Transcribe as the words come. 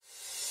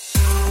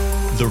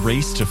The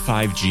race to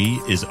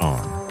 5G is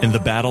on, and the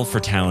battle for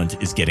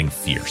talent is getting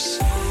fierce.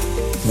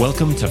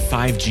 Welcome to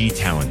 5G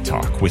Talent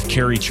Talk with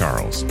Carrie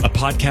Charles, a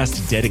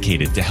podcast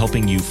dedicated to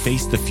helping you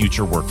face the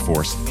future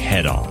workforce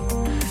head on.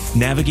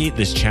 Navigate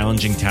this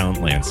challenging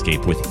talent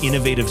landscape with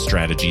innovative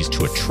strategies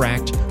to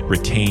attract,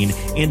 retain,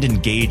 and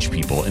engage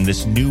people in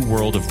this new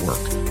world of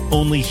work.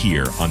 Only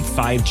here on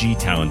 5G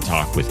Talent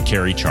Talk with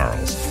Carrie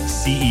Charles,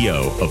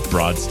 CEO of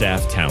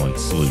Broadstaff Talent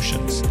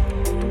Solutions.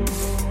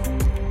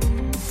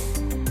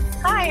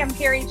 Hi, I'm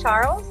Carrie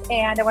Charles,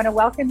 and I want to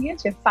welcome you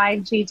to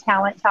 5G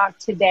Talent Talk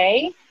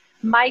today.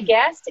 My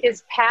guest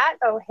is Pat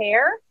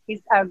O'Hare.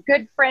 He's a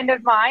good friend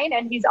of mine,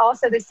 and he's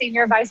also the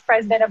Senior Vice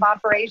President of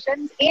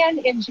Operations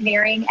and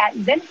Engineering at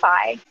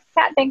ZenFi.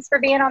 Pat, thanks for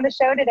being on the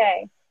show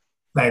today.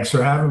 Thanks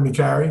for having me,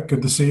 Carrie.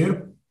 Good to see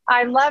you.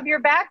 I love your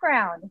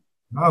background.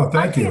 Oh,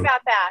 thank you. Tell me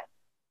about that.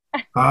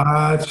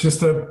 It's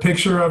just a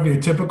picture of your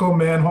typical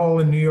manhole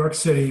in New York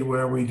City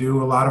where we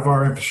do a lot of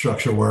our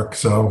infrastructure work.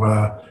 So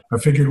I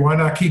figured why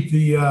not keep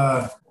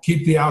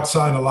the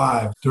outside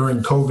alive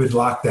during COVID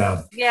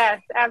lockdown.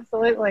 Yes,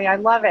 absolutely. I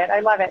love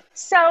it.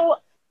 So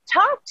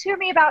talk to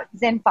me about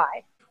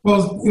ZenFi.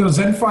 Well,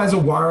 ZenFi is a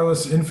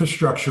wireless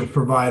infrastructure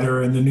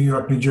provider in the New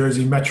York, New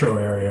Jersey metro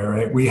area,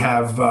 right? We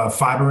have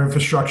fiber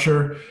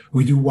infrastructure.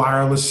 We do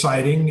wireless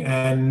siting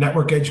and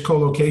network edge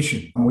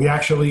co-location. We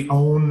actually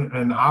own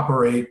and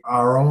operate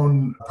our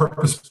own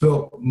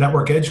purpose-built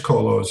network edge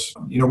colos.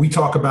 We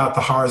talk about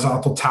the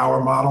horizontal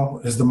tower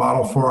model as the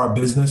model for our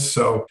business.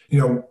 So,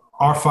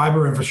 our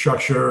fiber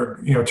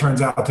infrastructure,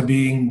 turns out to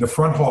being the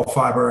front haul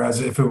fiber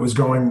as if it was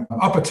going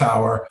up a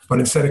tower, but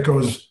instead it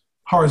goes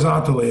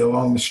horizontally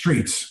along the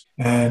streets.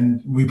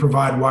 And we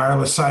provide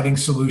wireless siting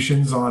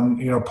solutions on,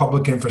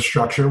 public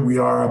infrastructure. We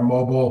are a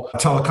mobile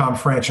telecom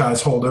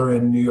franchise holder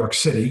in New York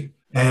City.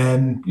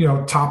 And,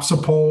 tops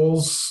of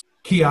poles,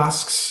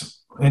 kiosks,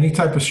 any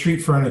type of street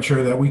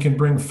furniture that we can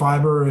bring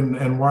fiber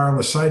and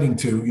wireless siting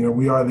to.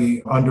 We are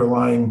the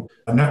underlying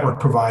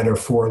network provider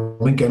for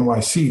Link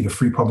NYC, the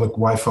free public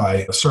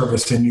Wi-Fi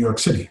service in New York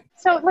City.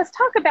 So let's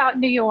talk about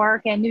New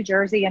York and New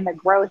Jersey and the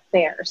growth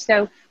there.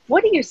 So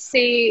what do you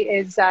see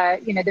is,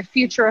 the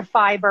future of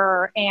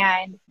fiber,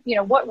 and,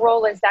 what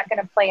role is that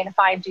going to play in a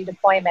 5G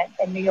deployment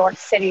in New York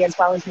City as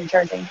well as New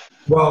Jersey?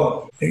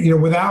 Well,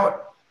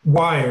 without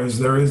wires,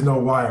 there is no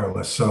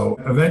wireless. So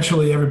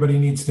eventually everybody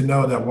needs to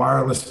know that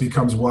wireless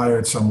becomes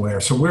wired somewhere.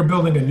 So we're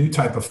building a new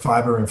type of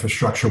fiber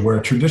infrastructure where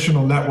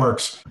traditional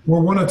networks were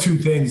one of two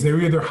things.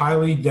 They're either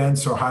highly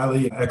dense or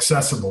highly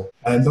accessible.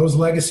 And those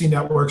legacy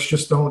networks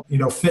just don't,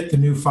 fit the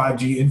new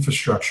 5G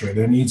infrastructure.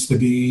 There needs to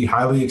be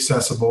highly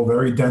accessible,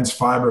 very dense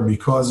fiber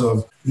because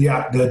of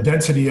the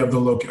density of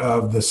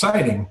the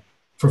siting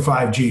for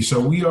 5G. So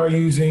we are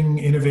using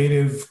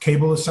innovative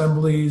cable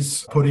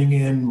assemblies, putting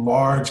in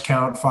large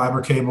count fiber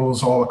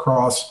cables all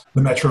across the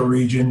metro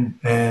region,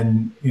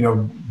 and,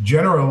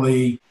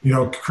 generally,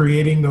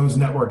 creating those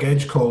network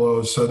edge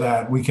colos so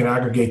that we can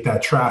aggregate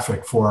that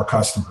traffic for our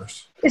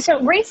customers.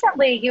 So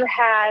recently you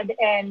had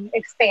an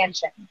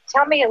expansion.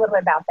 Tell me a little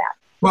bit about that.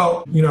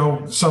 Well,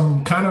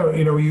 some kind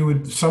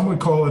of, some would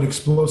call it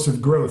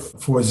explosive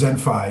growth for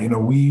ZenFi.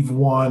 We've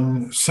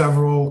won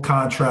several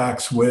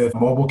contracts with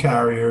mobile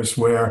carriers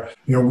where,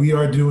 we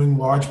are doing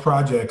large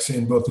projects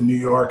in both the New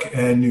York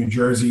and New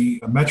Jersey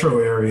metro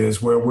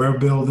areas where we're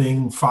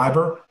building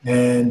fiber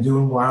and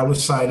doing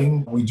wireless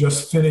siting. We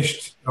just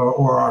finished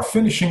or are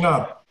finishing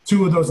up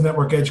two of those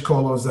network edge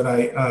colos that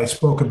I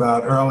spoke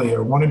about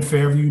earlier, one in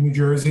Fairview, New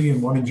Jersey,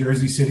 and one in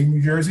Jersey City,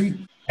 New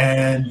Jersey.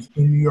 And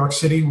in New York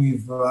City,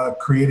 we've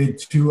created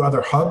two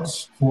other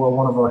hubs for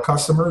one of our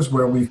customers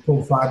where we've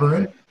pulled fiber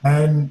in.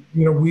 And,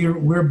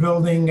 we're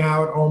building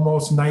out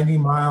almost 90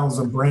 miles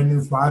of brand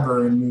new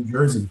fiber in New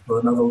Jersey for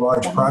another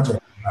large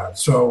project we have.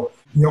 So,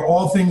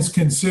 all things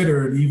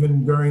considered,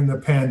 even during the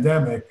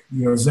pandemic,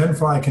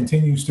 ZenFi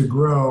continues to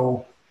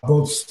grow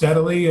both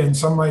steadily and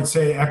some might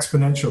say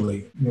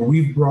exponentially.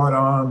 We've brought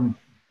on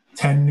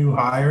 10 new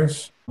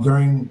hires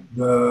during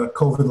the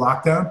COVID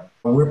lockdown.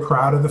 We're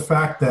proud of the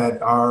fact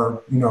that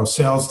our,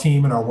 sales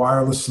team and our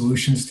wireless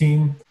solutions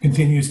team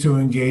continues to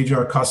engage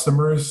our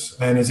customers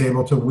and is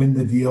able to win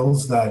the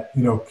deals that,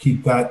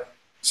 keep that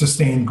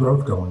sustained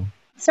growth going.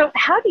 So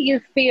how do you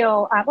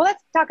feel?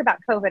 Let's talk about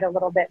COVID a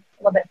little bit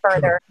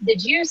further. Sure.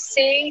 Did you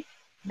see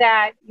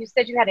that you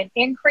said you had an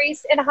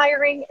increase in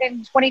hiring in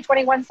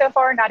 2021 so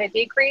far, not a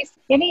decrease?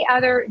 Do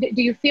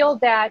you feel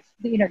that,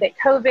 that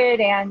COVID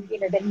and,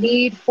 the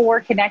need for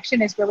connection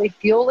is really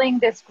fueling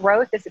this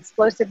growth, this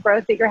explosive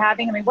growth that you're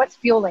having? I mean, what's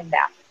fueling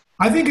that?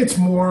 I think it's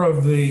more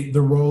of the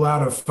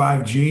rollout of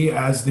 5G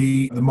as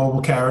the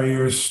mobile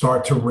carriers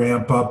start to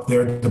ramp up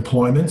their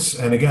deployments.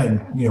 And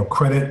again,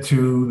 credit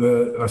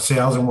to the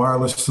sales and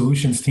wireless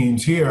solutions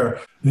teams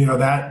here.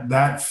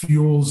 That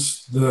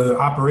fuels the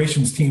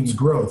operations team's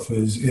growth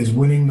is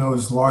winning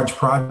those large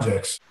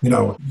projects.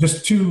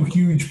 Just two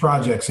huge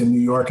projects in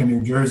New York and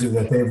New Jersey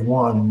that they've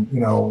won,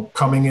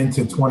 coming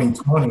into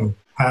 2020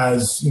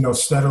 has,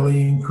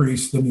 steadily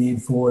increased the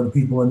need for the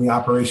people in the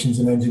operations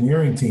and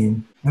engineering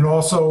team. And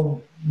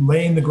also,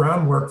 laying the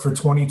groundwork for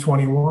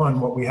 2021.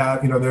 What we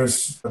have,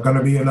 there's going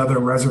to be another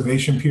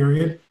reservation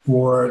period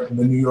for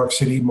the New York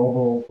City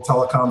mobile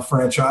telecom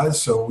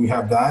franchise. So we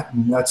have that,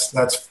 and that's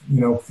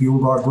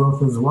fueled our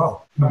growth as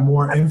well. The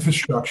more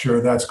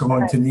infrastructure that's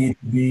going to need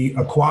to be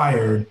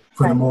acquired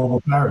for the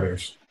mobile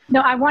carriers. No,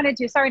 I wanted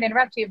to, sorry to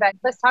interrupt you, but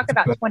let's talk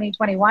about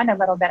 2021 a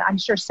little bit. I'm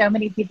sure so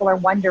many people are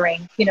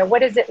wondering, what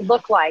does it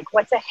look like?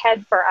 What's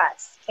ahead for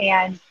us?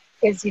 And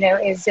is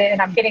it,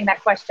 and I'm getting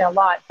that question a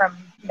lot from,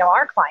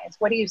 our clients.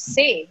 What do you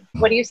see?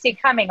 What do you see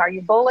coming? Are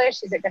you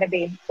bullish? Is it going to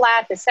be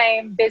flat, the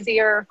same,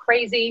 busier,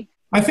 crazy?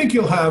 I think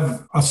you'll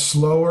have a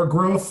slower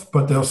growth,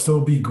 but there'll still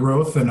be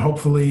growth. And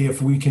hopefully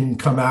if we can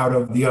come out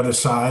of the other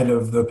side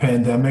of the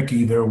pandemic,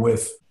 either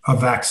with a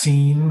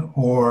vaccine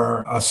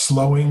or a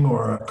slowing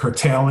or a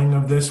curtailing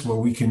of this, where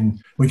we can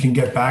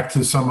get back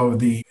to some of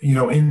the,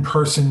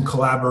 in-person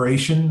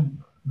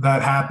collaboration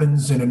that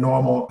happens in a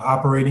normal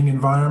operating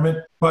environment.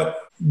 But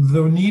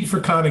the need for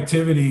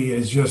connectivity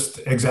has just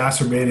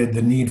exacerbated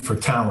the need for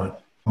talent.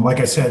 Like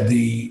I said,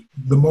 the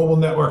mobile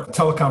network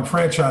telecom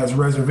franchise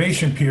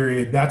reservation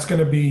period, that's going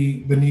to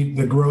be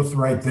the growth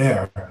right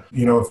there.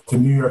 If the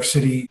New York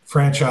City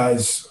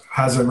franchise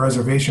has a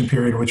reservation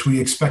period, which we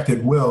expect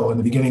it will in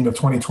the beginning of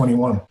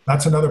 2021,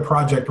 that's another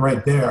project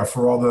right there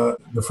for all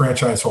the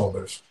franchise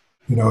holders.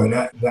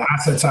 The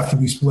assets have to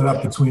be split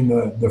up between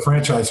the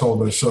franchise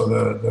holders, so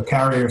the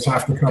carriers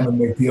have to come and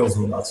make deals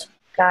with us.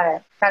 Got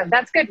it.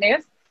 That's good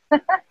news.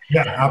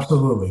 Yeah,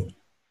 absolutely.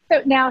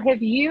 So now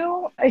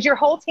is your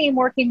whole team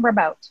working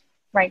remote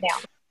right now?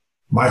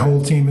 My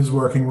whole team is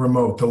working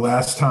remote. The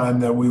last time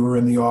that we were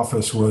in the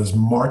office was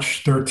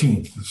March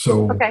 13th.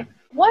 So, okay.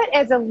 What,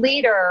 as a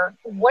leader,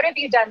 what have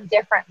you done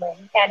differently,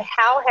 and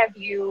how have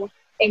you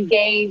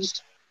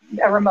engaged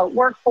a remote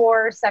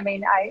workforce? I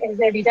mean,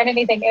 have you done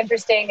anything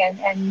interesting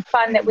and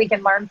fun that we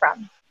can learn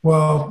from?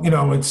 Well,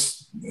 it's,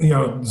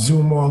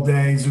 Zoom all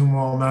day, Zoom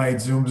all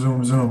night,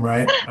 Zoom,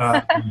 right?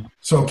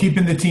 So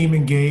keeping the team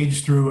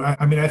engaged through,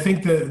 I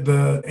think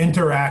the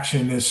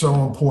interaction is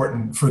so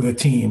important for the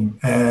team,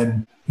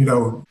 and,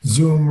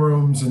 Zoom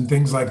rooms and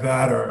things like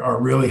that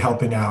are really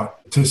helping out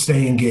to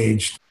stay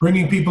engaged.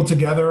 Bringing people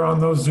together on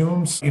those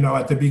Zooms,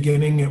 at the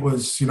beginning it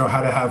was,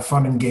 how to have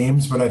fun and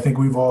games, but I think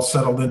we've all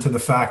settled into the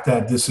fact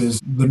that this is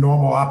the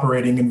normal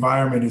operating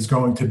environment is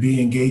going to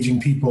be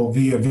engaging people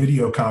via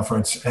video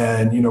conference.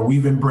 And,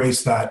 we've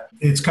embraced that.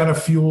 It's kind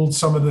of fueled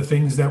some of the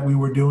things that we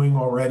were doing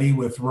already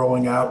with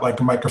rolling out like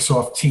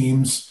Microsoft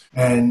Teams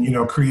and,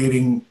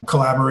 creating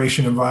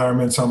collaboration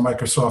environments on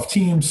Microsoft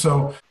Teams.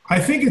 So I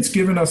think it's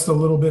given us a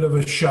little bit of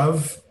a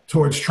shove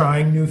towards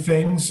trying new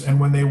things. And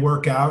when they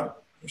work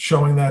out,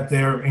 showing that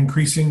they're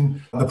increasing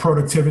the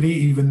productivity,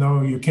 even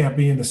though you can't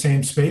be in the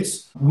same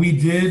space. We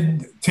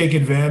did take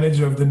advantage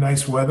of the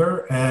nice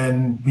weather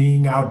and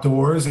being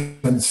outdoors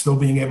and still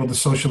being able to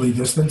socially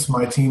distance.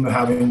 My team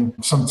having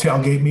some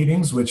tailgate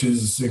meetings, which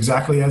is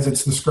exactly as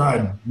it's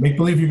described. Make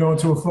believe you're going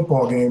to a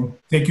football game.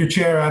 Take your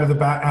chair out of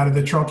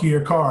the trunk of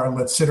your car and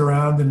let's sit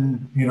around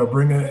and,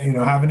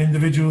 have an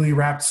individually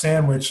wrapped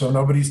sandwich so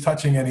nobody's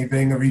touching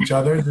anything of each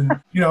other's and,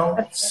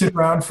 sit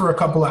around for a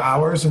couple of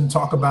hours and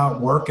talk about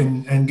work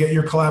and get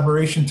your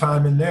collaboration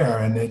time in there.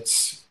 And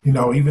it's,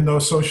 even though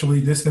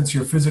socially distanced,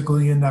 you're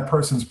physically in that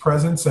person's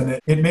presence. And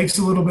it makes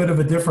a little bit of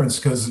a difference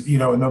because,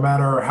 no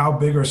matter how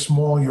big or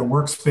small your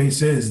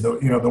workspace is,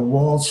 the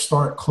walls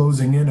start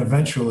closing in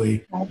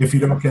eventually if you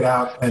don't get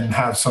out and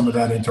have some of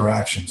that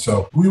interaction.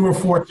 So we were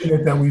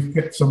fortunate that we've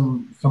picked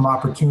some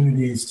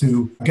opportunities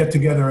to get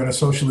together in a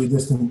socially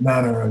distant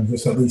manner and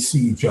just at least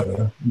see each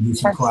other and do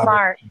some collaboration.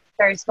 Smart.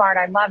 Very smart.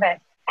 I love it.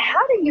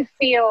 How do you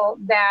feel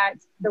that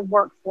the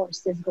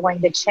workforce is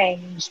going to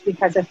change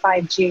because of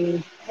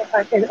 5G?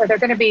 Are there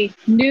going to be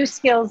new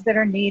skills that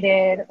are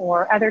needed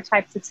or other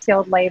types of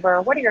skilled labor?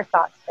 What are your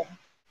thoughts there?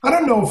 I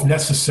don't know if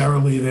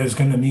necessarily there's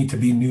going to need to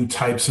be new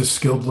types of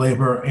skilled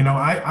labor.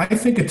 I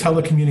think of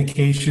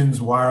telecommunications,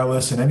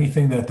 wireless, and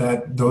anything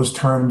that those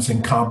terms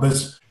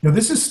encompass.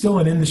 This is still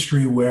an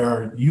industry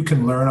where you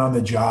can learn on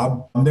the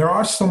job. There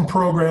are some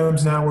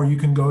programs now where you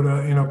can go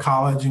to,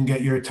 college and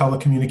get your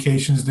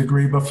telecommunications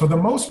degree. But for the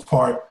most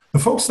part, the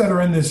folks that are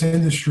in this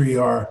industry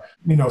are,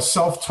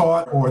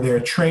 self-taught or they're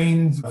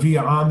trained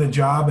via on the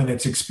job and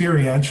it's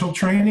experiential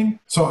training.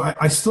 So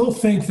I still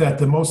think that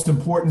the most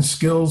important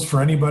skills for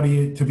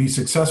anybody to be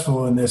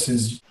successful in this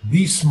is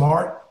be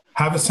smart,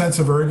 have a sense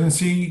of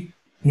urgency,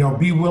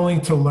 be willing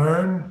to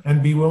learn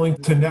and be willing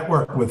to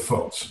network with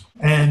folks.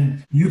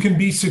 And you can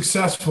be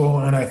successful.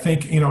 And I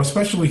think,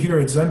 especially here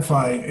at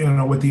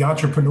ZenFi, with the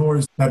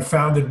entrepreneurs that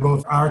founded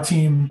both our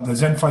team, the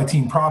ZenFi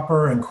team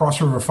proper, and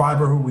Cross River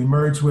Fiber, who we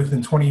merged with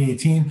in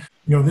 2018,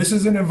 this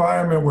is an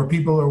environment where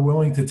people are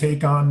willing to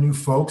take on new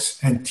folks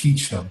and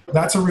teach them.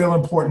 That's a real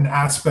important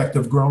aspect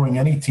of growing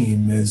any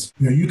team is,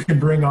 you can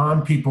bring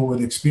on people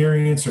with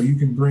experience or you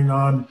can bring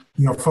on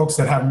folks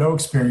that have no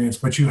experience,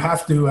 but you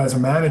have to, as a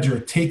manager,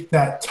 take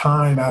that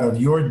time out of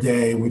your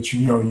day, which,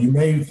 you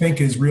may think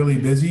is really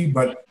busy,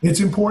 but it's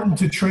important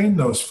to train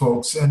those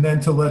folks and then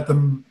to let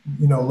them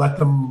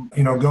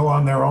go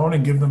on their own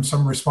and give them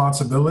some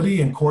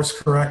responsibility and course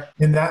correct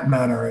in that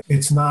manner.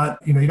 It's not,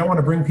 you don't want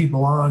to bring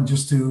people on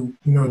just to,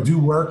 do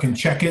work and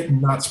check it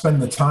and not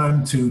spend the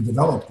time to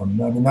develop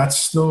them. I mean, that's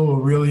still a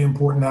really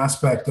important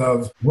aspect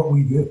of what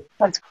we do.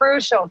 That's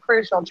crucial.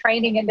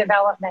 Training and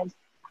development,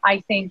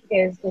 I think,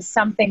 is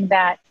something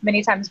that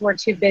many times we're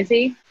too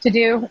busy to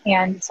do.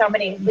 And so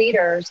many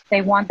leaders,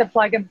 they want the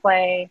plug and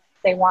play.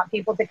 They want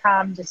people to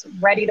come just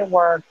ready to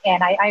work.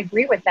 And I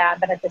agree with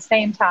that. But at the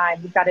same time,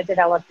 you've got to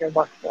develop your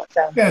workforce.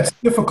 So. Yeah, it's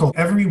difficult.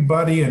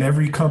 Everybody and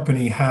every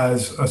company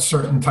has a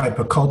certain type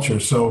of culture.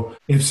 So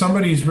if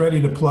somebody's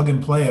ready to plug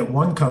and play at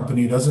one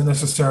company, doesn't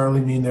necessarily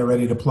mean they're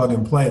ready to plug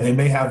and play. They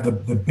may have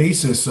the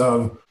basis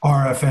of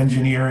RF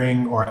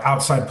engineering or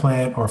outside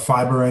plant or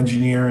fiber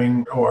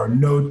engineering or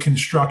node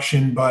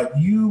construction, but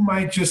you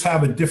might just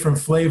have a different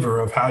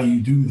flavor of how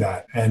you do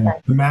that and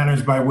the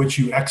manners by which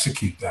you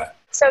execute that.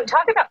 So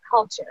talk about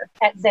culture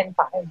at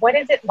ZenFi. What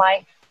is it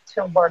like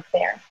to work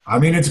there? I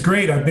mean, it's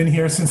great. I've been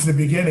here since the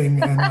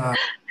beginning. And,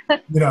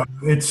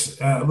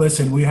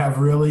 listen, we have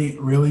really,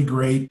 really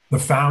great, the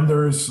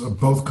founders of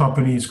both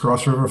companies,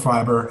 Cross River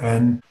Fiber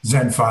and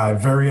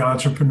ZenFi, very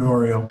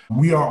entrepreneurial.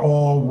 We are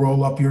all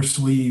roll up your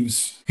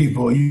sleeves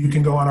people. You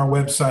can go on our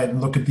website and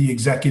look at the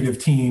executive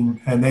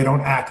team, and they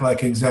don't act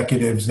like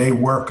executives. They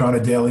work on a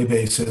daily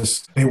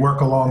basis. They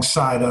work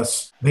alongside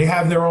us. They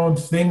have their own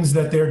things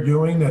that they're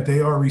doing that they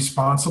are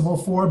responsible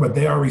for, but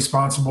they are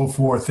responsible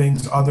for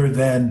things other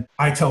than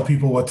I tell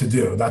people what to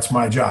do. That's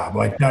my job.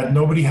 Like that,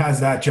 nobody has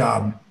that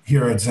job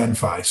here at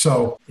ZenFi.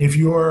 So if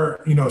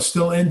you're,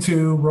 still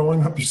into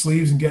rolling up your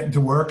sleeves and getting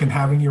to work and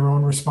having your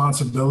own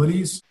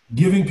responsibilities,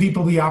 giving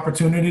people the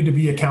opportunity to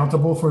be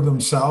accountable for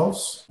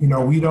themselves.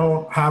 We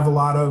don't have a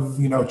lot of,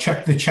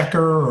 check the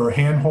checker or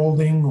hand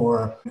holding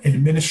or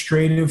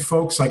administrative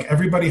folks. Like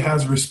everybody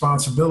has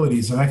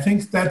responsibilities. And I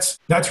think that's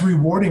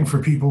rewarding for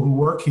people who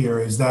work here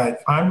is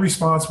that I'm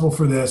responsible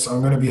for this. I'm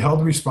going to be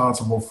held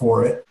responsible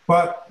for it.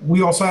 But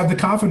we also have the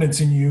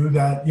confidence in you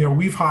that,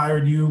 we've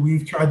hired you,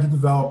 we've tried to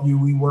develop you,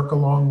 we work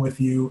along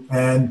with you,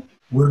 and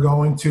we're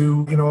going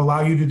to, allow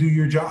you to do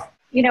your job.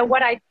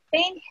 What I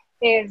think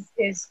is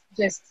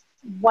just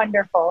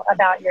wonderful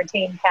about your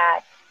team,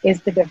 Pat,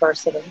 is the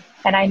diversity.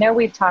 And I know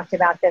we've talked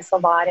about this a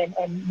lot,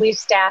 and we've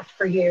staffed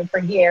for you for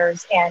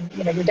years, and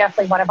you're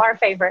definitely one of our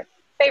favorite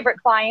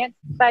clients.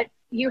 But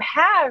you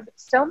have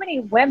so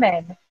many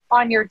women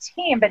on your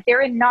team, but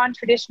they're in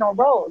non-traditional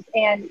roles.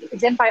 And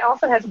ZenFi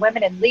also has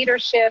women in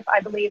leadership.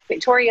 I believe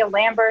Victoria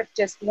Lambert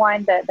just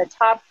won the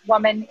top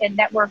woman in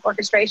network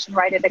orchestration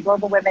right at the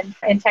Global Women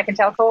in Tech and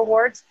Telco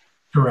Awards.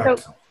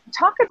 Correct. So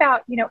talk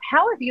about,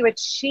 how have you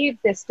achieved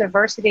this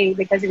diversity?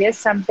 Because it is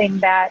something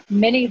that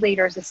many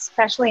leaders,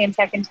 especially in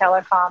tech and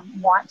telecom,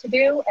 want to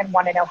do and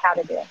want to know how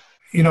to do.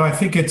 I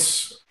think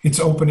it's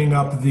opening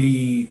up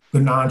the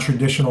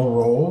non-traditional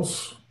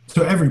roles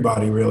to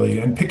everybody, really,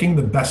 and picking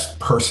the best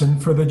person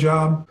for the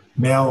job,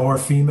 male or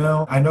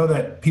female. I know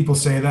that people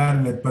say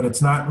that, but it's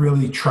not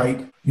really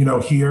trite.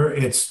 Here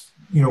it's,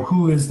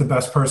 who is the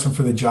best person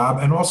for the job,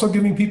 and also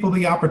giving people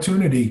the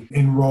opportunity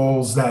in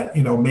roles that,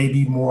 may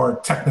be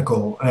more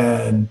technical.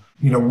 And,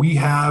 we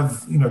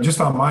have, just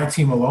on my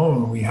team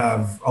alone, we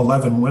have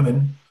 11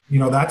 women.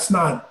 That's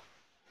not,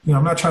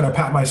 I'm not trying to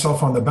pat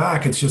myself on the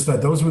back. It's just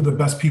that those were the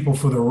best people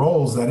for the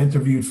roles that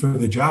interviewed for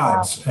the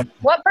jobs. Wow.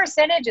 What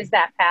percentage is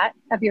that, Pat,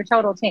 of your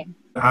total team?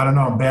 I don't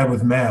know. I'm bad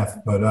with math,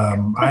 but I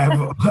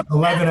have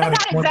 11 out of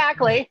 20,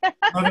 exactly.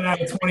 11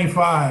 out of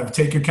 25.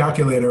 Take your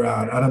calculator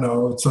out. I don't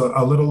know. It's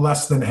a little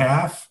less than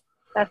half.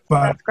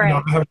 That's great.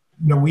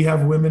 We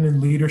have women in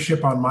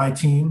leadership on my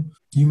team.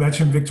 You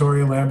mentioned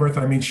Victoria Lambert.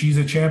 I mean, she's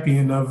a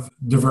champion of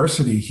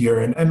diversity here,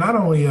 and not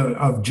only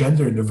of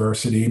gender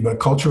diversity, but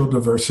cultural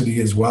diversity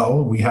as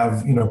well. We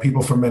have,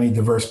 people from many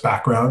diverse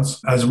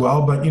backgrounds as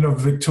well. But,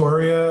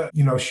 Victoria,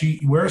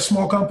 we're a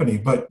small company,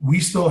 but we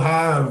still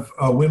have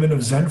a Women of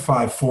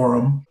ZenFi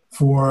forum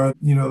for,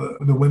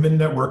 the women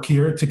that work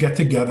here to get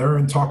together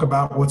and talk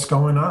about what's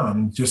going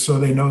on, just so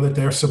they know that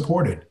they're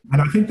supported. And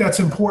I think that's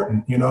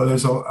important.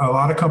 There's a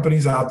lot of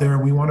companies out there,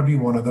 and we want to be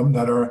one of them,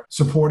 that are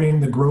supporting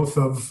the growth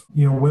of,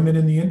 women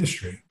in the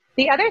industry.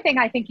 The other thing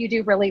I think you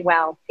do really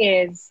well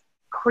is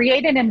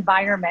create an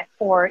environment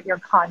for your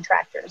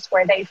contractors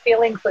where they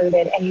feel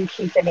included and you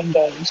keep them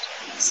engaged.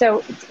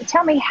 So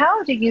tell me,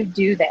 how do you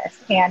do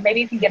this? And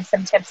maybe you can give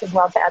some tips as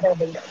well to other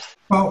leaders.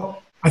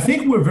 Well, I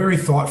think we're very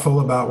thoughtful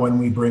about when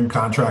we bring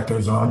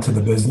contractors onto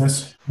the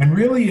business. And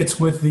really, it's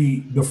with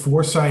the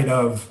foresight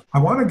of, I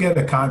want to get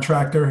a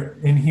contractor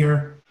in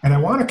here, and I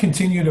want to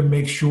continue to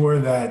make sure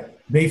that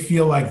they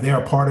feel like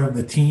they're part of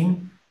the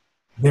team.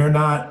 They're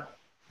not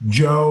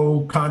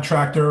Joe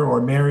contractor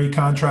or Mary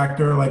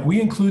contractor. Like,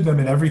 we include them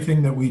in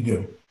everything that we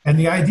do. And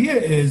the idea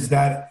is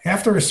that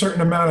after a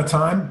certain amount of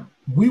time,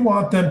 we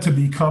want them to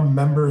become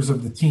members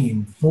of the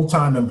team,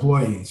 full-time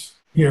employees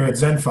here at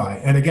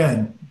ZenFi. And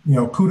again,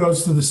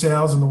 kudos to the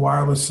sales and the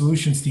wireless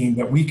solutions team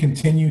that we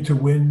continue to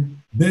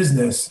win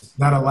business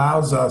that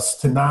allows us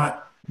to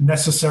not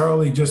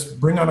necessarily just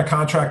bring on a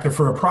contractor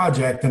for a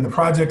project and the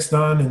project's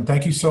done and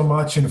thank you so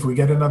much. And if we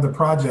get another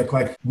project,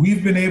 like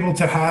we've been able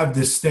to have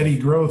this steady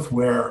growth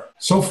where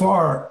so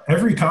far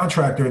every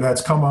contractor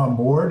that's come on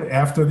board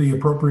after the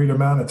appropriate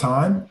amount of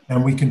time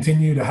and we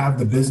continue to have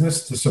the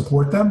business to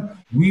support them,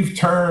 we've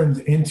turned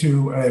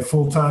into a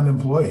full-time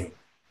employee.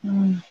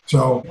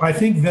 So I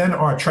think then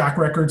our track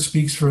record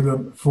speaks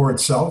for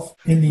itself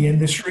in the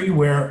industry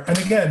where, and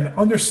again,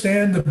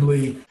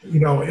 understandably,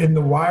 in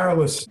the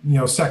wireless,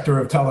 sector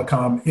of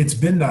telecom, it's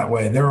been that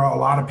way. There are a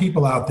lot of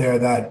people out there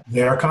that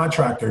they are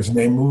contractors and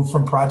they move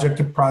from project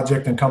to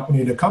project and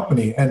company to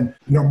company. And,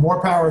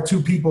 more power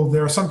to people.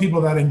 There are some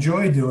people that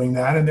enjoy doing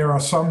that. And there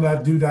are some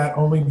that do that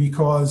only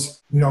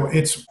because,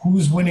 it's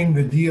who's winning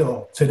the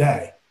deal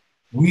today.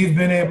 We've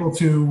been able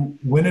to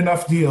win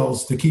enough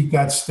deals to keep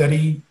that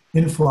steady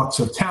influx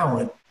of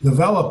talent,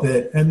 develop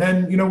it. And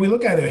then, we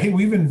look at it, hey,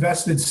 we've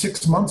invested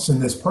 6 months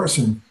in this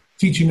person,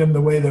 teaching them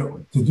the way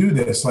to do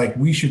this. Like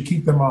we should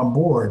keep them on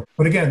board.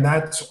 But again,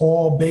 that's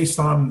all based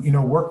on,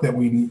 work that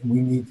we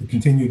need to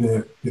continue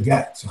to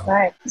get. So.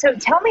 Right. So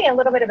tell me a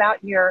little bit about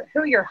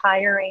who you're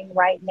hiring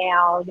right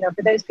now,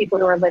 for those people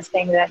who are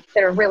listening that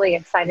are really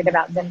excited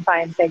about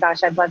ZenFi and say,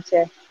 gosh, I'd love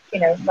to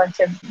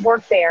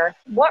work there.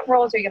 What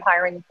roles are you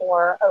hiring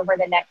for over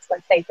the next,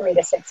 let's say, 3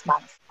 to 6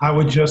 months? I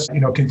would just,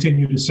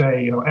 continue to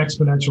say,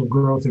 exponential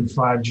growth in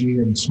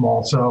 5G and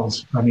small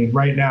cells. I mean,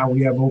 right now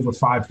we have over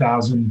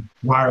 5,000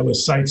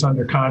 wireless sites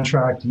under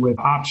contract with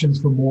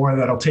options for more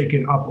that'll take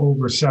it up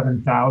over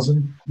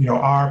 7,000.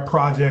 Our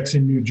projects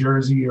in New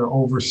Jersey are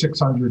over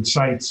 600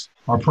 sites.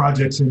 Our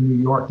projects in New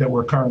York that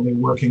we're currently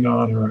working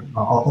on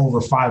are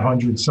over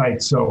 500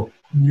 sites. So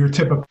your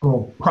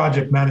typical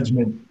project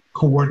management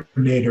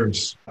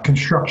coordinators,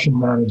 construction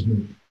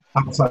management,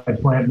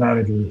 outside plant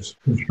managers,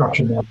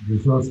 construction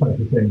managers, those types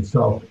of things.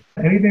 So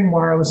anything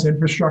wireless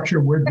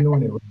infrastructure, we're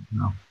doing it right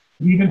now.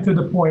 Even to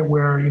the point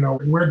where,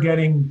 we're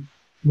getting,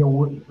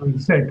 like I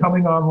say,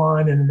 coming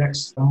online in the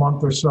next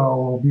month or so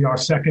will be our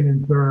second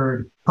and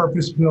third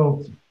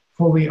purpose-built,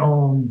 fully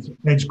owned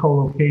edge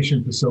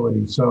co-location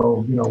facility.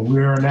 So,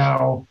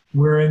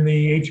 we're in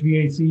the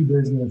HVAC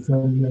business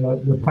and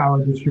the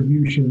power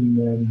distribution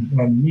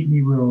and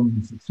meet-me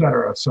rooms, et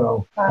cetera.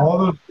 So all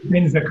those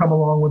things that come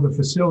along with the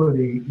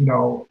facility,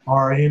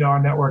 are in our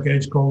network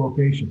edge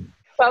co-location.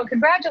 Well,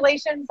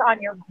 congratulations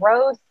on your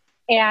growth.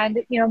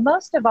 And,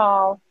 most of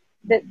all,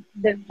 the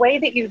way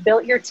that you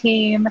built your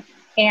team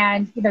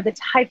and, the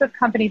type of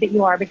company that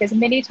you are, because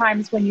many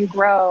times when you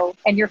grow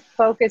and you're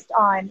focused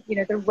on,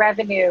 the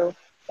revenue,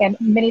 and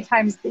many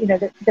times,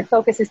 the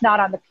focus is not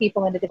on the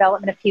people and the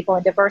development of people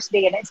and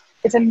diversity. And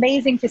it's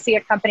amazing to see a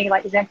company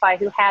like ZenFi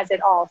who has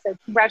it all. So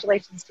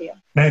congratulations to you.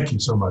 Thank you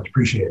so much.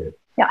 Appreciate it.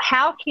 Now,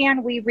 how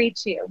can we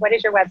reach you? What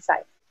is your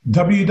website?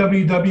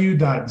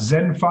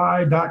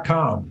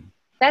 www.zenfi.com.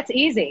 That's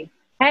easy.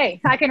 Hey,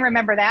 I can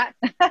remember that.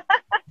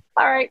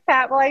 All right,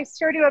 Pat. Well, I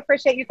sure do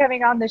appreciate you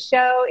coming on the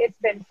show. It's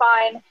been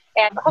fun.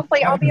 And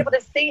hopefully I'll be able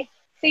to see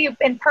you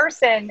in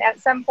person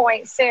at some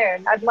point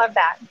soon. I'd love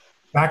that.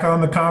 Back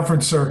on the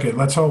conference circuit.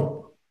 Let's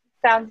hope.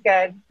 Sounds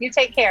good. You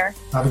take care.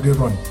 Have a good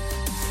one.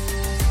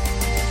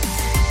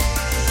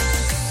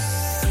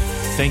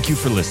 Thank you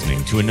for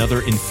listening to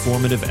another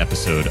informative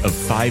episode of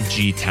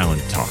 5G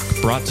Talent Talk,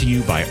 brought to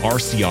you by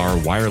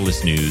RCR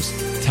Wireless News,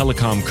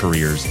 Telecom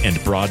Careers,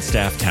 and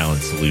Broadstaff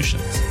Talent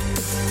Solutions.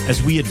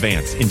 As we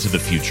advance into the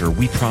future,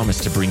 we promise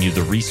to bring you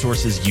the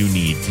resources you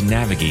need to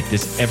navigate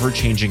this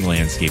ever-changing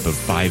landscape of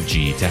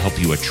 5G to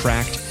help you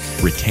attract,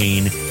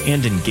 retain,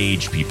 and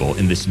engage people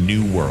in this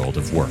new world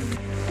of work.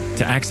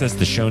 To access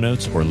the show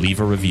notes or leave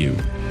a review,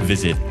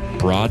 visit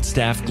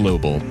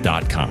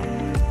broadstaffglobal.com.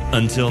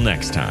 Until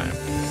next time.